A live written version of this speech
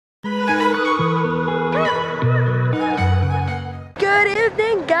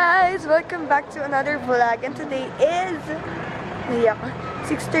welcome back to another vlog. And today is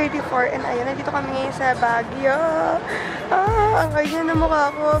 6:34 and ayan, nandito kami ngayon sa Baguio. Ang kanya na mukha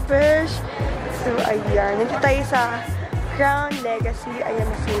ko, besh. So ayan, nandito tayo sa Crown Legacy. Ayan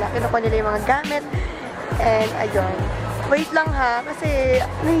na sila. Kinukuha nila yung mga gamit. And ayun. Wait lang ha, kasi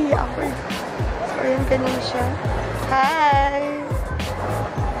nahiya ako eh. So ayan, ganyan siya. Hi!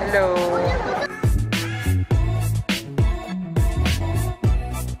 Hello!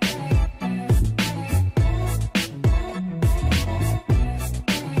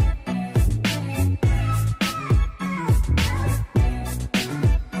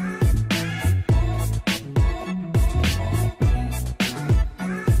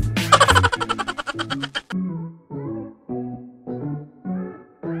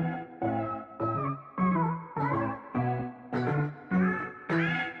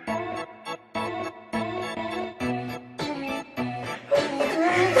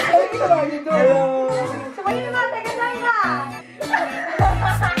 Hello! Sumayin naman, taga-saan ka?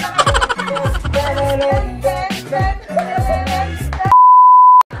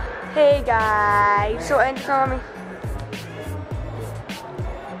 Hey guys! So, ayun kami.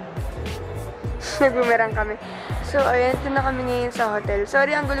 Nagbumerang kami. So, ayun, ito na kami ngayon sa hotel.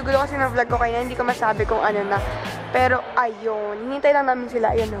 Sorry, ang gulo-gulo kasi ng vlog ko kaya hindi ko masabi kung ano na. Pero, ayun. Hinintay lang namin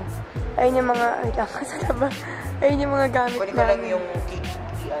sila. Ayun o. Ayun yung mga, ay lang, ayun yung mga gamit namin. Kunin ko lang yung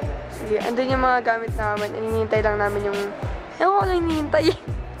sige, andun yung mga gamit namin. Hinihintay lang namin yung... Ewan ko lang hinihintay.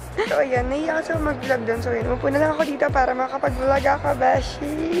 So, ayan. Nahiya kasi ako mag-vlog doon. So, ayan. Upo na lang ako dito para makapag-vlog ako,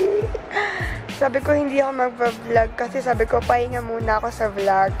 Bashi. Sabi ko, hindi ako mag-vlog kasi sabi ko, pahinga muna ako sa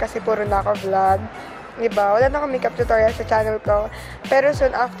vlog kasi puro na ako vlog. Diba? Wala na akong makeup tutorial sa channel ko. Pero soon,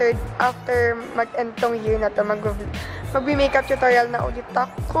 after mag-end tong year na to, mag-makeup tutorial na ulit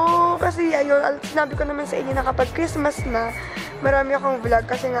ako. Kasi, ayun, sinabi ko naman sa inyo na kapag Christmas na, marami akong vlog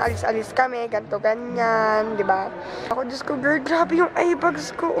kasi nga alis-alis kami, ganto ganyan, di ba? Ako, Diyos ko, girl, grabe yung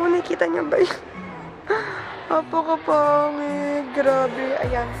eyebags ko. Oh, nakita niyo ba yun? Apakapangit, grabe.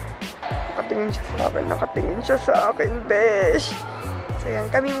 Ayan. Nakatingin siya sa akin, besh. So, ayan,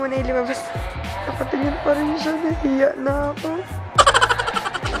 kami muna yung lumabas. Nakatingin pa rin siya, nahiya na ako.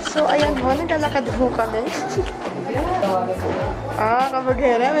 So, ayan ho, naglalakad ho kami.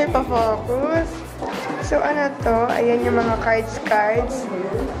 Kabagera, may pa-focus. So, ano to? Ayan yung mga cards.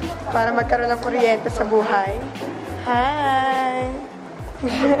 Para magkaroon ng kuryente sa buhay. Hi!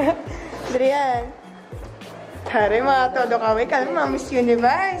 Adrian. Tari, mga todo kaway ka. Mga Miss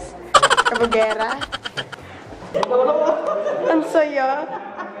Universe. Kabagera. Ang saya.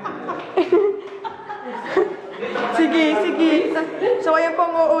 Sige. So, ayan po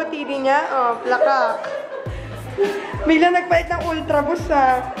ang OOTD niya. Oh, plakak. Bigla nagpalit ng ultrabus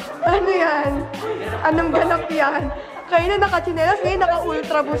ha. Ano yan? Anong ganap yan? Kayo na naka-chinelas, ngayon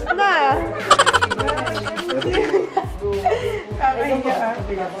naka-ultrabus na.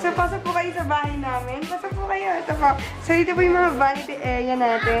 So, pasok po kayo sa bahay namin. Pasok po kayo. Ito po. So, dito po yung mga vanity area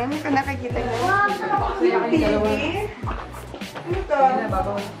natin. Kung nakikita nyo. Yung TV. Ano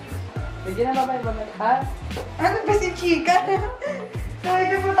to? Medyo na babay. Ha? Ano ba si Chika? So,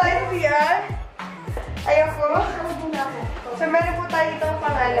 ito po tayo siya. Ayan po. So, meron po tayo itong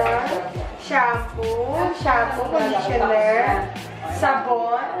shampoo, conditioner,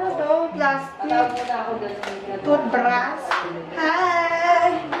 sabon, ano to, plastic, toothbrush.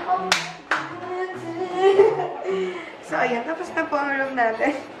 Hi! So, ayan. Tapos na po ang room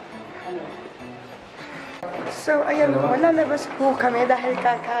natin. So, ayan po. Lalabas po kami dahil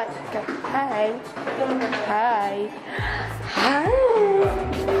Hi!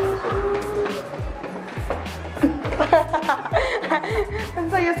 Ang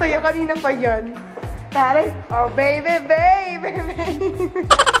saya-saya kanina pa yun. Tari, oh baby.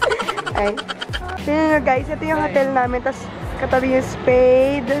 Ay. Tignan nyo guys, ito yung hotel namin. Tapos katabi yung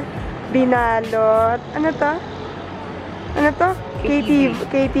spade, binalot. Ano to?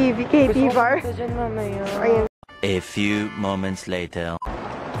 KTV bar. Ayan. A few moments later.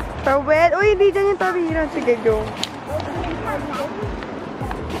 Tawel. Uy, hindi dyan yung tawiran. Sige, go.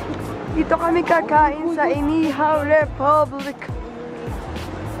 Dito kami kakain sa Inihaw Republic.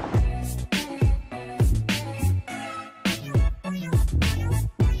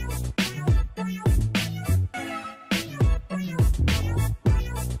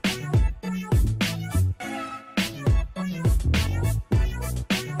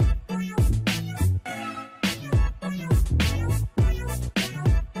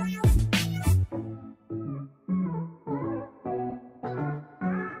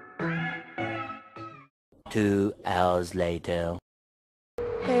 Two hours later.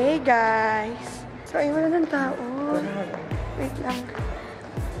 Hey guys! So, ay wala ng tao. Wait lang.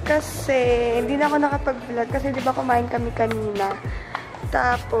 Kasi, hindi na ako nakapag-vlog. Kasi, di ba, kumain kami kanina.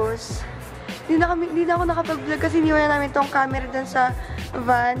 Tapos, hindi na ako nakapag-vlog kasi iniwan na namin tong camera dun sa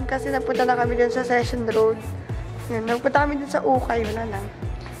van. Kasi, napunta na kami dun sa Session Road. Yun, nagpunta kami dun sa Ukay. Wala lang.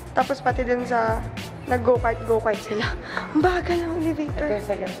 Tapos, pati dun sa nag-go-kart sila. Ang bagal ng elevator. Ito yung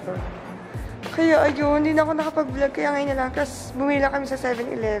second floor. Kaya, ayun, hindi na ako nakapag-vlog. Kaya ngayon na lang. Tapos, bumili lang kami sa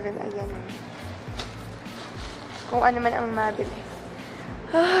 7-Eleven. Ayan. Kung ano man ang mabili.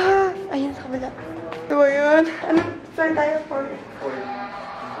 Ayun sa kabila. So, ayun. Anong saan tayo for?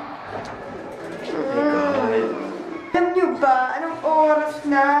 Alam nyo ba, anong oras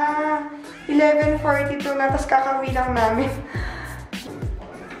na? 11:42 na, tapos kakauwi lang namin.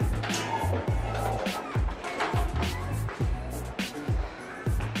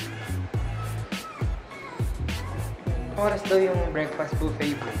 Oras daw yung breakfast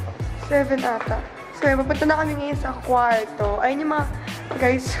buffet. 7 ata. So, pupunta na kami ngayon sa kwarto. Ayun yung mga,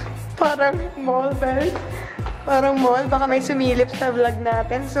 guys, parang mall, bell. Parang mall. Baka may sumilip sa vlog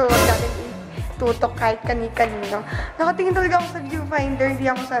natin. So, huwag natin itutok kahit kani-kanino. Nakatingin talaga ako sa viewfinder. Hindi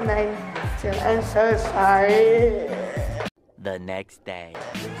ako sanay. So, I'm so sorry. The next day.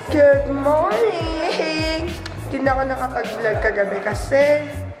 Good morning! Hindi na ako nakapag-vlog kagabi kasi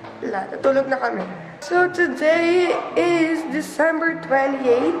natulog na kami. So, today is December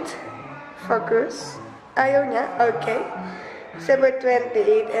 28th. Focus. Ayaw niya? Okay. December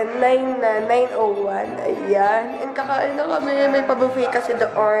 28 and 9:01. Ayan. And kakain na kami. May pa-buffet kasi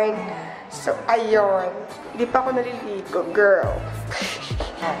doon. So, ayun. Hindi pa ako naliligo, girl.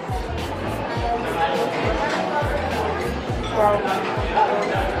 Wow.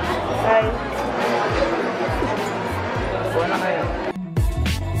 Hi. Wala kayo.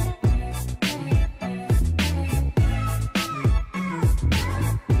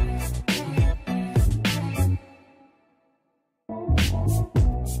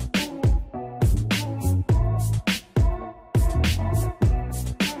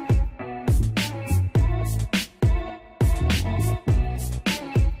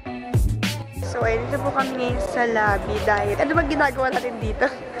 So, ayun, dito po kami ngayon sa lobby dahil ano ba ginagawa natin dito?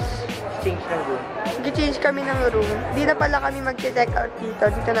 Change ng room. Mag-change kami ng room. Di na pala kami mag-check out dito.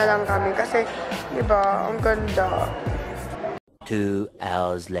 Dito na lang kami kasi, di ba, ang ganda. 2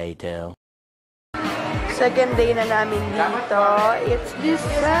 hours later. Second day na namin dito. It's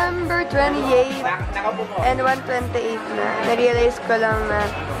December 28 and 1:28 na. Na-realize ko lang na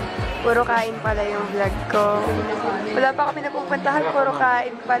puro kain pala yung vlog ko. Wala pa kami napupuntahan, puro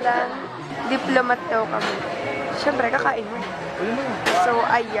kain pala. Diplomat daw kami. Siyempre, kakain mo. So,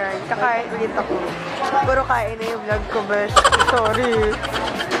 ayan. Kakain ulit ako. Puro kain na yung vlog ko, best. Sorry.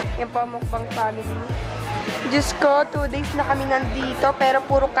 Yan po ang Mukbang family. Diyos ko, 2 days na kami nandito, pero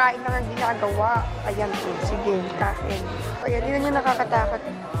puro kain na ang ginagawa. Ayan po. Sige, kain. Ayan, yun yung nakakatakot.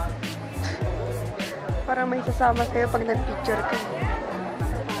 Parang may sasama sa'yo pag nag-picture ka.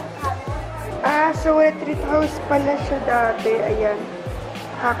 So retreat house pala siya dati. Ayan.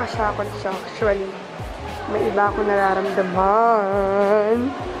 Nakakasakot siya, actually. May iba ako nararamdaman.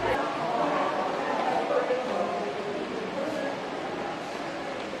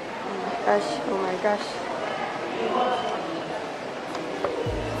 Gosh, oh my gosh.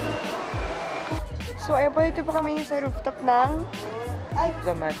 So, ayun po, dito po kami sa rooftop ng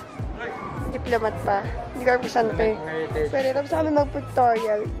Diplomat. Diplomat pa. Hindi ko alam kung saan ito. Pero tapos kami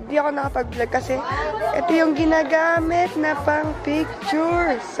mag-pictorial. Hindi ako nakapag-vlog kasi ito yung ginagamit na pang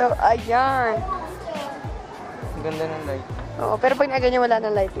picture. So, ayan. Ang ganda ng light. Oo, pero pag naganyan wala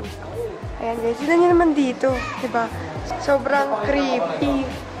ng lighting. Ayan guys, sila nyo naman dito. Diba? Sobrang creepy.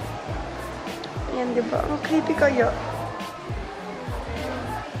 Ayan, diba? Ang creepy kaya.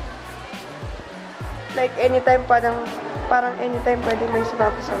 Like, anytime parang anytime pwede may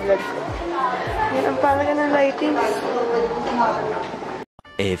sumapa sa vlog ko. Yan ang pangalaga ng lighting.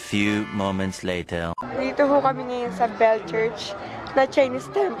 A few moments later. Dito ho kami ngayon sa Bell Church na Chinese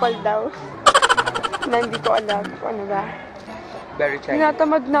temple daw. Na hindi ko alam kung ano ba. Very Chinese.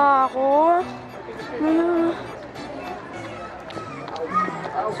 Tinatamad na ako.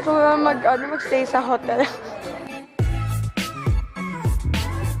 Gusto ko mag-stay sa hotel.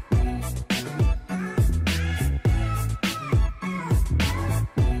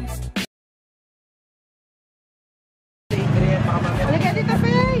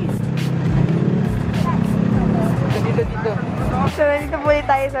 So, dito po ulit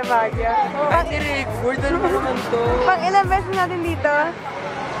tayo sa Baguio. Gordon mo naman to. Pang ilang beses natin dito?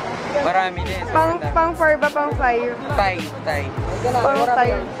 Marami din. Pang 4 ba? Pang 5? Tay. Pang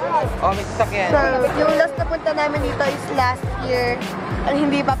 5. Oh, may sasakyan. So, yung last na punta namin dito is last year.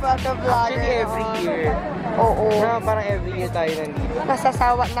 hindi pa proto vlogger. Actually, every year. Oo. No, parang every year tayo nandito.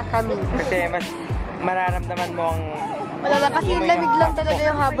 Nasasawa na kami. Kasi mas mararamdaman mo ang... Wala lang, kasi lamig lang talaga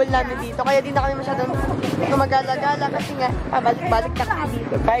yung habol namin dito. Kaya di na kami masyadong gumagala-gala kasi nga, balik-balik na kami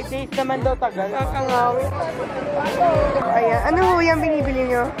dito. 5 days naman daw tagal. Kakangawin. Ayan. Ano ho yung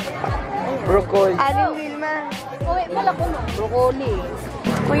binibili nyo? Broccoli. Aling Wilma. Uy, pala ko no. Broccoli.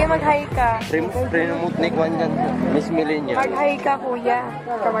 Kuya, mag-hi ka. Remote na ikuan dyan. Miss Millennial. Mag-hi ka, kuya.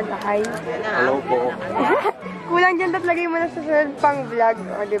 Ka mag-hi. Hello po. Kulang dyan tatlagay mo na sa sunod pang vlog.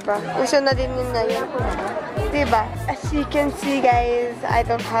 O, diba? Uso na din yun na yun. Diba? As you can see, guys, I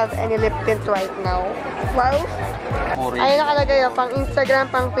don't have any lip tint right now. Wow! Ayun nakalagay yun. Pang Instagram,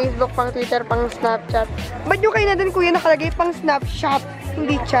 pang Facebook, pang Twitter, pang Snapchat. Ba't yung kayo na din, kuya, nakalagay pang Snapchat?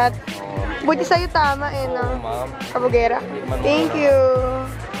 Hindi chat. Buti sa'yo tama eh, no? Kabugera. Thank you.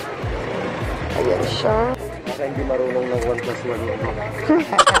 Ayan siya. Baka hindi marunong ng 1+1.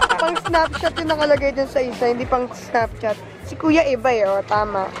 Pang Snapchat yung nakalagay dun sa isa, hindi pang Snapchat. Si Kuya iba eh, oh,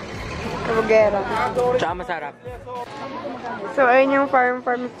 tama. Kabugera. Tsaka masarap. So, ayun yung farm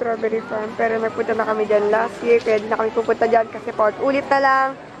strawberry farm. Pero nagpunta na kami dyan last year, kaya di na kami pupunta dyan kasi ulit na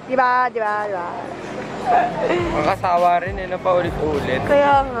lang. Diba? Ang kasawa rin eh, na paulit-ulit.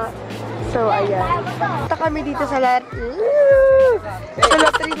 Kaya nga. So, ayan. Punta kami dito sa La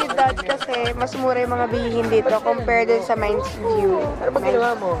Trinidad kasi mas mura yung mga bilihin dito compare din sa Mines View. Ano ba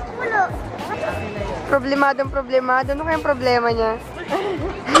ginawa mo? Problemado. Ano kayang problema niya?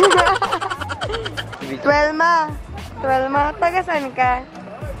 Twelma, taga saan ka?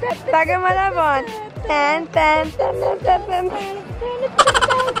 Taga Malabon.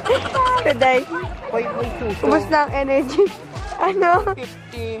 Kaday. Ubus na ang energy. Ano?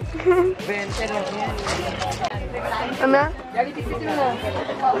 50. 20 lang yan. Ano?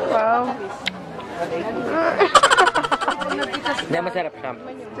 Wow. Hindi, masarap siya.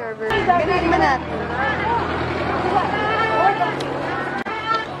 Ganun ba natin?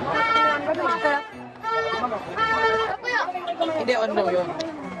 Hindi, on daw yun.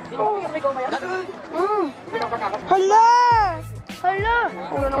 Hala!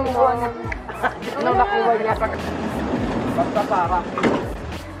 Ano nang buwan niya? Anong nakuha niya? Basta para.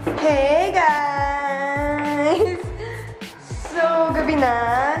 Hey guys! So, gabi na.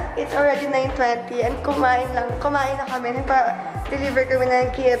 It's already 9:20 and kumain na kami. Nagpa-deliver kami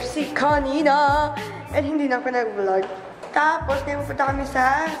ng KFC kanina. And hindi na ako nag-vlog. Tapos, ngayon pupunta kami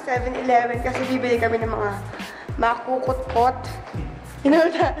sa 7-Eleven kasi bibili kami ng mga makukot-kot. You know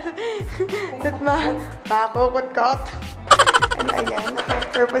that? That makukot-kot. And ayan,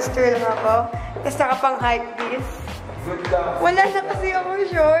 naka-purpose tour lang ako. Tapos naka-pang-hype this. Wala na kasi akong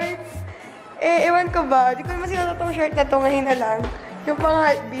shorts. Ewan ko ba? Di ko naman sinuot itong shirt na ito ngayon na lang. Yung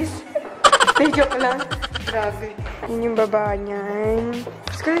pang-hype beast. Joke lang. Grabe. Yun yung baba niyan.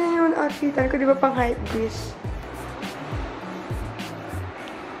 Tapos kaya na yung outfitan ko, di ba pang-hype beast?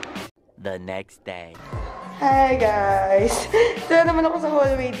 The next day. Hi guys! So naman ako sa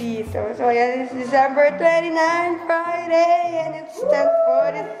hallway dito. So ayan, it's December 29, Friday, and it's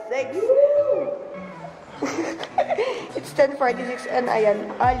 10:46. It's 10:46 and ayan,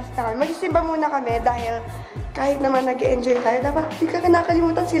 alis na kami. Magsisimba muna kami dahil kahit naman nag-enjoy tayo, dapat di ka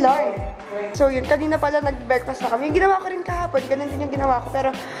nakalimutan si Lord. So yun, kanina pala nag-breakfast na kami. Yung ginawa ko rin kahapon, ganun din yung ginawa ko. Pero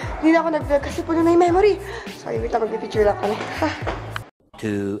hindi na ako nag-vlog kasi puno na yung memory. So ayun, wait lang, mag-picture lang kami.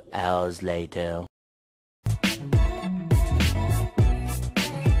 2 hours later.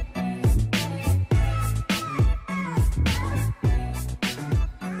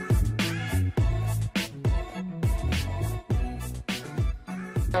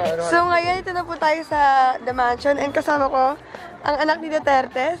 So ngayon, ito na po tayo sa The Mansion and kasama ko ang anak ni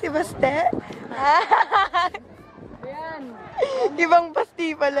Duterte, si Baste. Ibang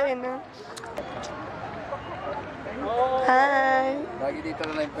Basti pala eh, no? Hi! Lagi dito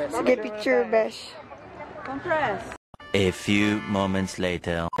na lang yung pwede. Sige, picture, besh. A few moments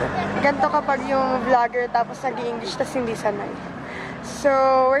later. Ganto kapag yung vlogger tapos nag-i-English tapos hindi sanay. So,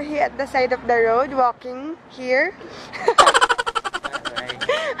 we're here at the side of the road, walking here.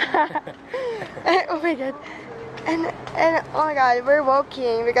 Oh my god. And oh my god, we're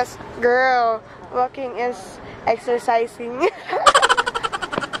walking because girl, walking is exercising.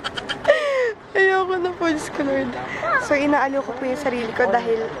 Ayoko na po, Diyos ko Lord. So, inaalo ko po yung sarili ko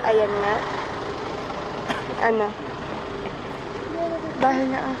dahil, ayan nga. Ano? Dahil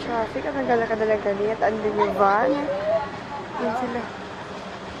nga ang traffic, ang nagdala-kadala-gali at andun yung van. Yan sila.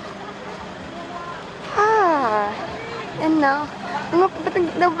 And now,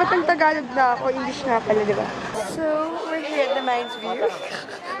 batang Tagalog na ako, English na pala, di ba? So, we're here at the Mines View.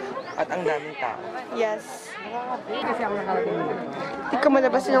 At ang daming tao. Yes. Kasi ako nakarating dito. Hindi ko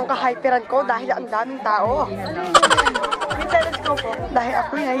malabasin yung kahyperan ko dahil ang daming tao. Let's go po. Dahil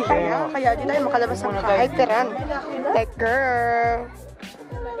ako yung nahihiya, kaya di tayo makalabas ng kahyperan. Like, girl.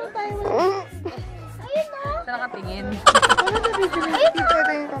 Saan nakatingin? Dito,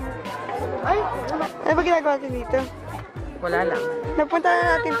 ito yung camera. Ay, ano ba ginagawa natin dito? Wala lang. Napunta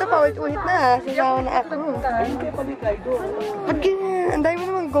na natin to, paulit-ulit na ha. Sinawa na ako. Ba't ganyan? Ang dami mo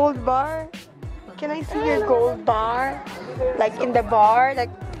naman gold bar. Can I see your gold bar? Like in the bar? Like,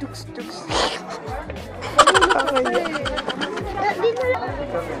 tuks-tuks.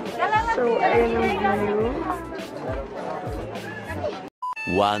 So, ayun ang view.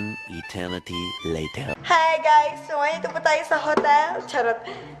 One eternity later. Hi guys! So, ngayon ito po tayo sa hotel. Charot.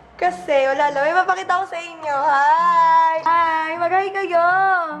 Kasi, wala lang. May mapakita ko sa inyo. Hi! Hi! Mag-hi kayo!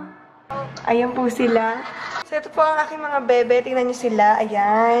 Ayan po sila. So, ito po ang aking mga bebe. Tingnan nyo sila.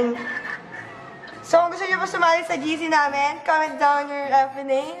 Ayan. So, kung gusto nyo po sumali sa GC namin, comment down your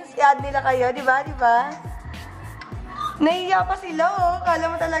names. I-add nila kayo. Diba? Diba? Naiiyak pa sila, oh.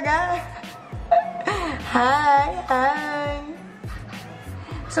 Kala mo talaga. Hi! Hi!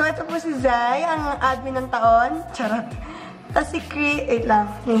 So, ito po si Zay, ang admin ng taon. Charot. Tapos si Chris, wait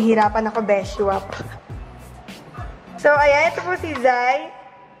lang, nahihirapan ako, Beshuap. So, ayan, ito po si Zay.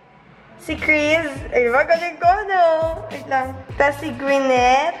 Si Chris, ay, magaling ko, no? Wait lang. Tapos si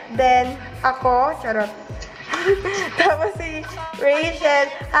Gwyneth, then ako, charot. Tapos si Rachel.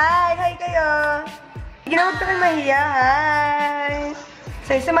 Hi, hi kayo. Ginawag ko kayo mahiya, hi.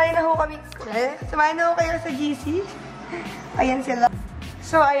 So, sumali na ho kami. Sumali na ho kayo sa GC. Ayan sila.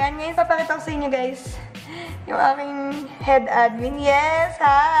 So, ayan. Ngayon, papakita ko sa inyo, guys. Yung aking head admin. Yes!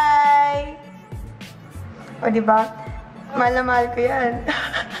 Hi! O, diba? Mahal na mahal ko yan.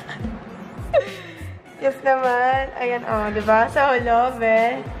 Yes naman. Ayan, o, diba? Sa love,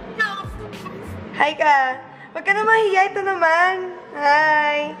 eh. Hi ka! Huwag ka na mahiya. Ito naman.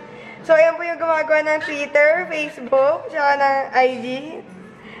 Hi! So, ayan po yung gumagawa ng Twitter, Facebook, tsaka ng IG.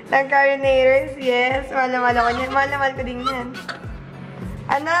 Ng KARENators. Yes! Mahal na mahal ako yan. Mahal na mahal ko din yan.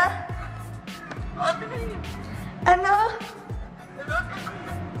 Ano? Ano?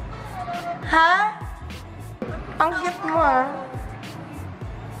 Ha? Ang cute mo, ah.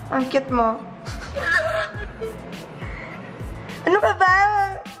 Ang cute mo. Ano ka ba?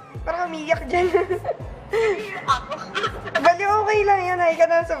 Parang umiyak dyan. Bali, okay lang yun. Hi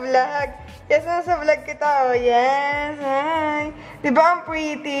ka na sa vlog. Yes, nasa vlog kita, oh. Yes, hi. Diba ang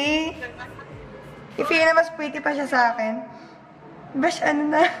pretty? I-feel na mas pretty pa siya sa akin. Bash,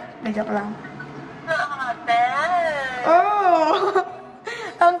 ano na? Joke lang. Oh!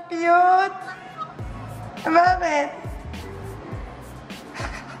 Ang cute! Bakit?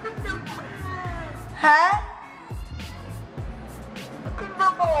 Ha?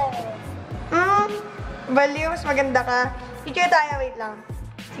 Baliw, mas maganda ka. Ikaw tayo, wait lang.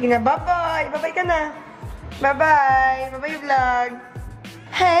 Sige na, bye-bye! Bye-bye ka na! Bye-bye! Bye-bye vlog!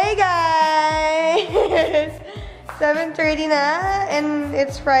 Hey guys! 7:30 na, and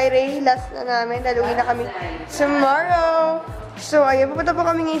it's Friday. Last na namin. Daluwi na kami tomorrow. So, ayun. Pupunta po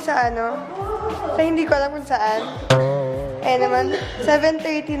kami ngayon sa ano. Sa hindi ko alam kung saan. Ayun naman.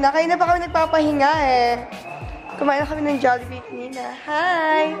 7:30 na. Kaya na pa kami nagpapahinga eh. Kumain na kami ng Jollibee kanina.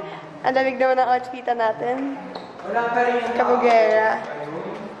 Hi! Ang lamig naman ang outfita natin. Kabugera.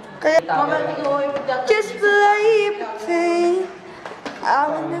 Kaya, just play pretend. I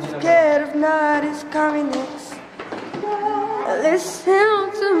wanna forget if not is coming next.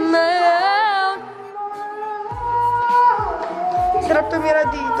 Listen to my heart. Sarap tumira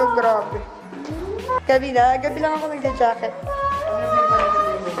dito, grabe. Gabi lang ako nagja-jacket.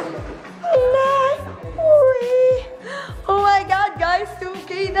 Oh my God, guys,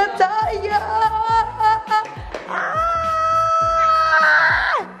 2K na tayo!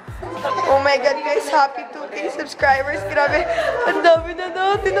 Oh my God, guys, happy 2K subscribers. Grabe, ang dami na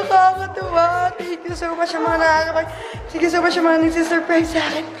natin, nakakatuwa. Thank you so much sa mga nakakakay. Thank you so much sa mga nagsisurprise sa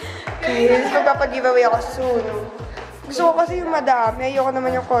akin. Guys, magpapag-giveaway ako soon. Gusto ko kasi yung madami. Ayoko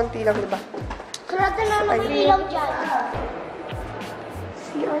naman yung konti lang, diba? Kurado na mag-ilaw dyan.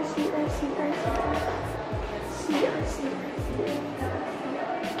 CR.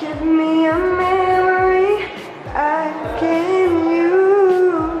 Give me a memory I can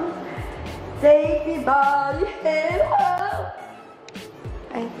use. Take me by the hand.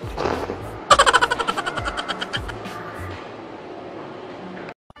 Ay.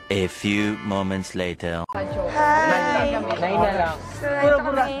 A few moments later. Hi! Nain na lang. So, ito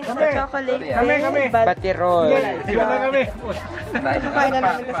kami sa chocolate. Kami. Batirol. Kakain na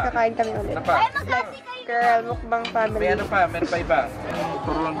namin, tapos kakain kami ulit. Like, girl, mukbang family. May ano pa, meron pa iba.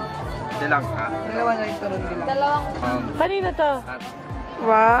 Turon. Silang ha? Dalawa na rin turon nila. Dalawang. Kanina to?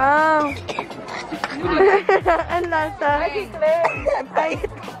 Wow! Ang lasa. Mabait.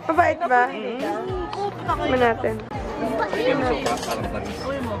 Mabait ba? Tignan natin. Bigyan mo suka, parang tamis.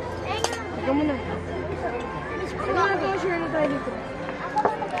 Tignan mo na. Share na tayo dito.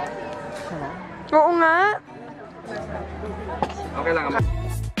 Oo nga. Okay lang.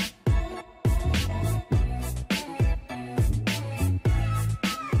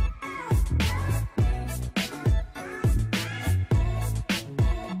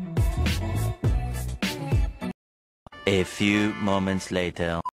 A few moments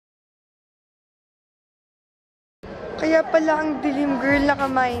later. Kaya pala ang dilim girl na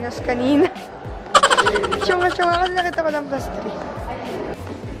kamainas kanina. Syunga-syunga kasi nakita ko lang plus 3.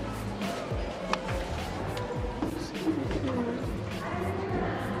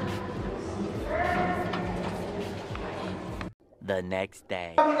 The next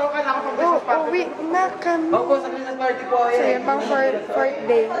day. Uwi na kami. So yun, pang fourth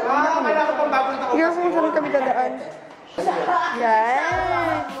day. Hindi ko kung saan kami dadaan.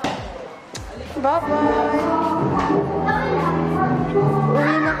 Yan. Bye-bye.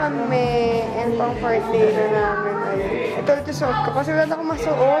 Uwi na kami. And pang fourth day na namin. Ito ulit yung suot ko. Kasi wala na akong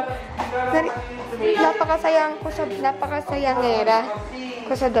masuot. Napakasayangera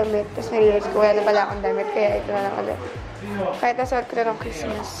ko sa damit. Tapos narealize ko wala na pala akong damit. Kaya ito na lang ulit. Kahit nasuot ko na ng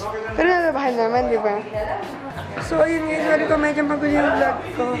Christmas. Pero nalabahan naman, di ba? So, ayun guys. Sorry ko medyo magulo yung vlog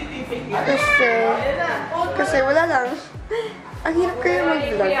ko. Kasi wala lang. Ang hirap kayo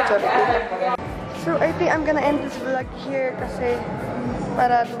mag-vlog. Sorry. So, I think I'm gonna end this vlog here kasi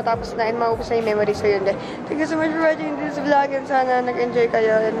para matapos na and maubos na yung memory. So, yun. Thank you so much for watching this vlog and sana nag-enjoy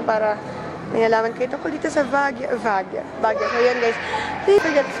kayo and para may nalaman kayo tungkol dito sa Baguio. So, yun guys. Please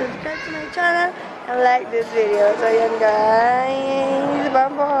forget to subscribe to my channel and like this video. So, yun guys.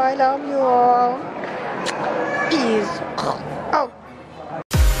 Bye-bye. I love you all. Peace.